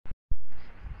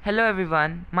Hello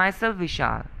everyone, myself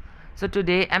Vishal. So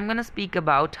today I'm going to speak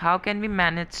about how can we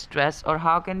manage stress or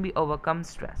how can we overcome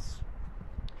stress.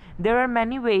 There are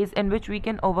many ways in which we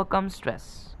can overcome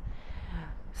stress.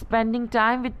 Spending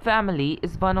time with family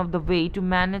is one of the way to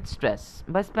manage stress.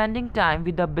 By spending time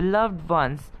with our beloved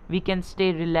ones, we can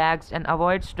stay relaxed and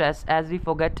avoid stress as we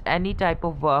forget any type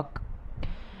of work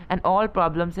and all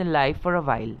problems in life for a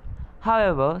while.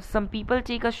 However, some people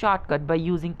take a shortcut by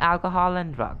using alcohol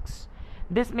and drugs.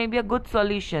 This may be a good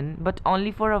solution, but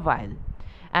only for a while,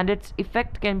 and its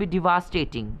effect can be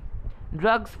devastating.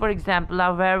 Drugs, for example,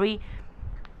 are very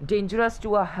dangerous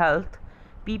to our health.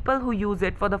 People who use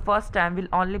it for the first time will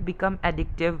only become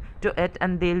addictive to it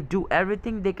and they'll do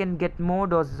everything they can get more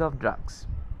doses of drugs.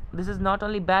 This is not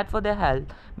only bad for their health,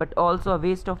 but also a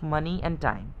waste of money and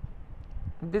time.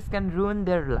 This can ruin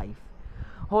their life.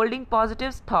 Holding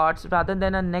positive thoughts rather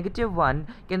than a negative one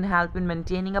can help in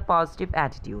maintaining a positive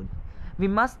attitude. We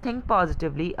must think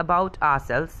positively about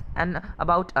ourselves and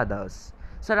about others.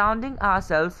 Surrounding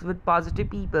ourselves with positive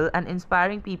people and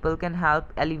inspiring people can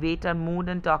help elevate our mood,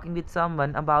 and talking with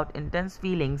someone about intense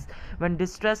feelings when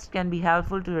distressed can be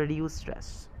helpful to reduce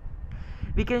stress.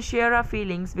 We can share our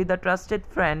feelings with a trusted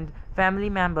friend, family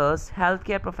members,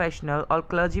 healthcare professional, or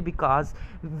clergy because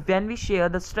when we share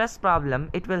the stress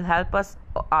problem, it will help us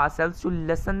ourselves to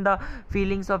lessen the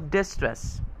feelings of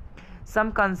distress.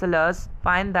 Some counselors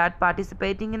find that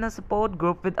participating in a support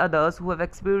group with others who have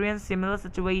experienced similar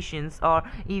situations or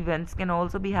events can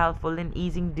also be helpful in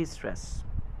easing distress.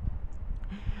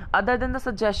 Other than the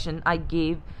suggestion I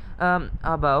gave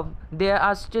above, there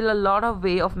are still a lot of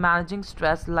ways of managing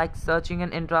stress, like searching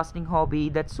an interesting hobby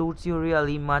that suits you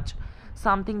really much,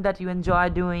 something that you enjoy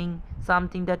doing,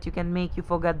 something that you can make you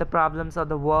forget the problems of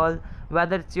the world.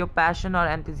 Whether it's your passion or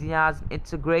enthusiasm,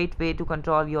 it's a great way to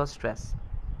control your stress.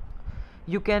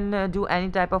 You can do any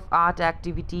type of art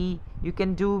activity. You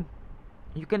can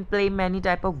play many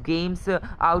type of games,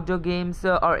 outdoor games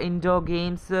or indoor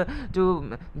games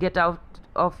to get out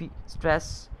of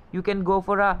stress. You can go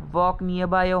for a walk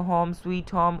nearby your home, sweet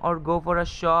home, or go for a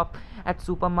shop at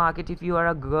supermarket if you are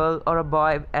a girl or a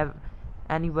boy,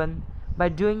 anyone. By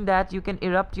doing that, you can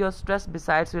erupt your stress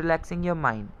besides relaxing your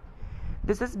mind.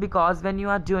 This is because when you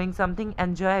are doing something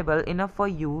enjoyable enough for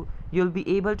you, you'll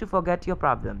be able to forget your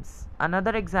problems.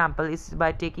 Another example is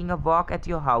by taking a walk at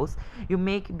your house, you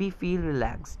make me feel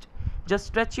relaxed. Just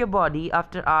stretch your body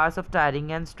after hours of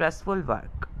tiring and stressful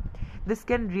work. This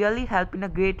can really help in a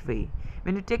great way.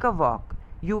 When you take a walk,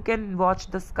 you can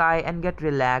watch the sky and get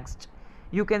relaxed.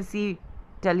 You can see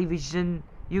television,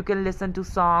 you can listen to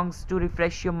songs to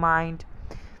refresh your mind.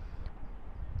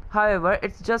 However,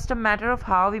 it's just a matter of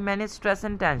how we manage stress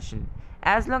and tension.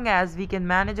 As long as we can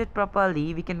manage it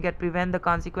properly, we can prevent the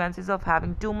consequences of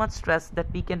having too much stress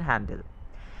that we can handle.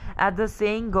 As the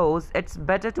saying goes, it's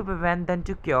better to prevent than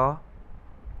to cure.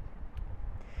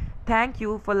 Thank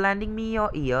you for lending me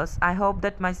your ears. I hope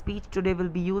that my speech today will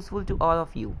be useful to all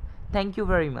of you. Thank you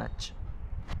very much.